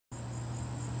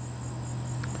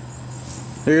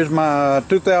Here's my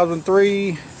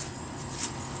 2003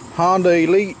 Honda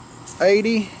Elite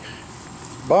 80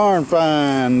 barn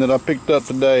find that I picked up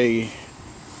today.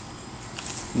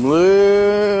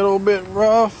 Little bit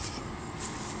rough,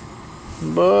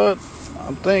 but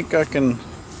I think I can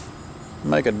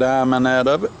make a diamond out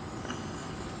of it.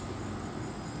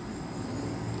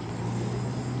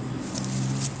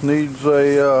 Needs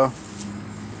a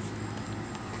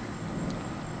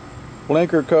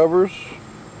blinker covers,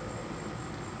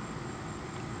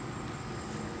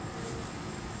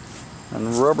 and a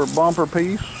rubber bumper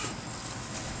piece,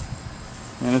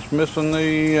 and it's missing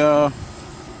the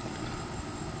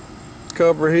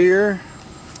cover here,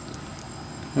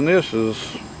 and this is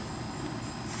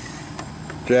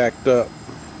jacked up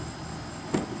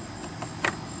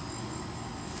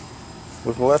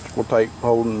with electrical tape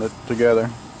holding it together.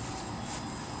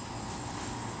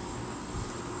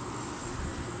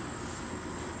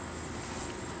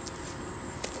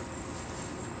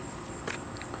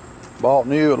 Bought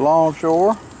new at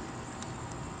Longshore,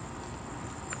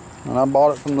 and I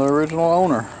bought it from the original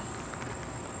owner.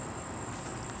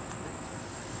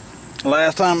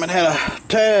 Last time it had a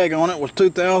tag on it was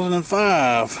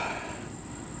 2005,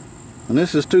 and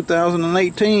this is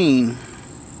 2018.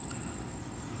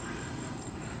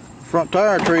 Front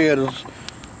tire tread is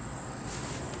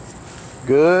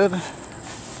good.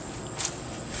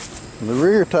 The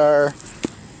rear tire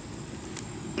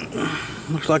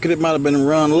looks like it might have been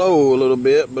run low a little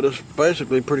bit, but it's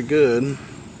basically pretty good.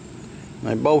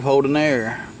 They both hold in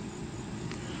air.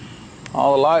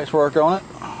 All the lights work on it.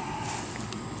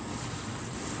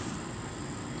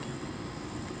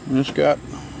 And it's got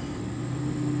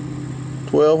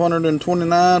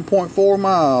 1,229.4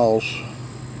 miles.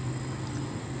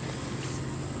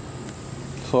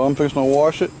 So I'm fixing to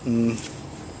wash it and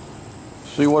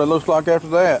see what it looks like after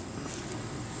that.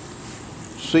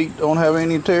 Seat don't have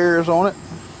any tears on it.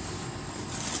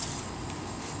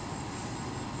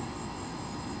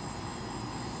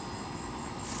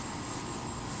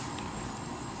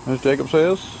 As Jacob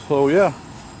says. So yeah,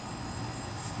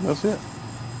 that's it.